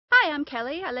Hi, I'm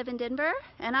Kelly. I live in Denver,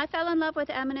 and I fell in love with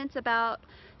Eminence about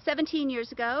 17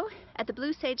 years ago at the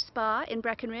Blue Sage Spa in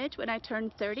Breckenridge when I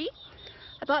turned 30.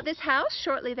 I bought this house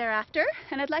shortly thereafter,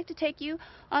 and I'd like to take you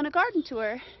on a garden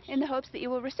tour in the hopes that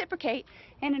you will reciprocate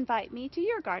and invite me to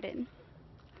your garden.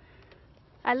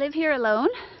 I live here alone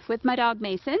with my dog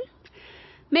Mason.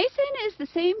 Mason is the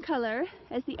same color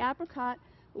as the apricot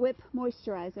whip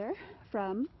moisturizer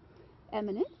from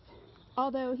Eminence,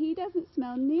 although he doesn't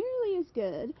smell nearly as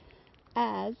good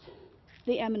as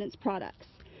the Eminence products.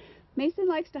 Mason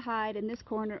likes to hide in this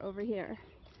corner over here.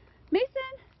 Mason,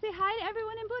 say hi to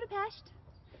everyone in Budapest.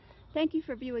 Thank you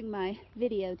for viewing my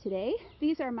video today.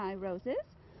 These are my roses.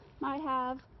 I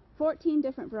have 14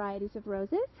 different varieties of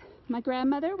roses. My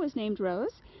grandmother was named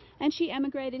Rose, and she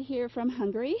emigrated here from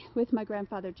Hungary with my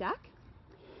grandfather Jack.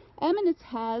 Eminence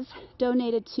has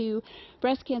donated to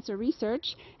breast cancer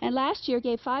research, and last year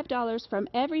gave $5 from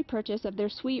every purchase of their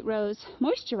Sweet Rose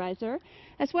moisturizer,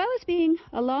 as well as being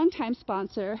a longtime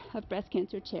sponsor of breast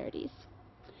cancer charities.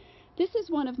 This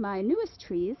is one of my newest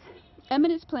trees.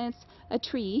 Eminence plants a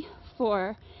tree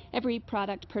for every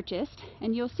product purchased,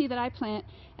 and you'll see that I plant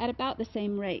at about the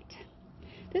same rate.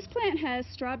 This plant has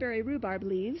strawberry rhubarb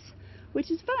leaves,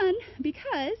 which is fun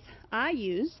because I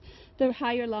use the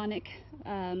hyaluronic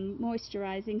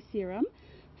moisturizing serum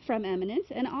from Eminence,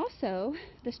 and also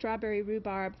the strawberry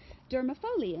rhubarb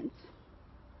dermafoliants.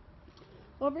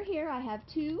 Over here I have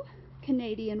two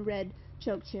Canadian red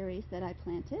choke cherries that I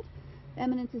planted.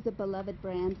 Eminence is a beloved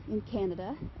brand in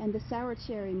Canada, and the sour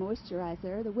cherry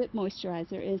moisturizer, the whip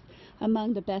moisturizer, is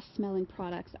among the best smelling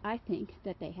products I think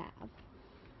that they have.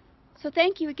 So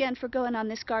thank you again for going on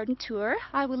this garden tour.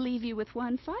 I will leave you with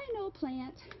one final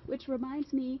plant which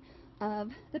reminds me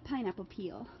of the pineapple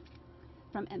peel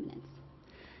from Eminence.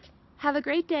 Have a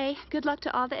great day. Good luck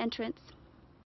to all the entrants.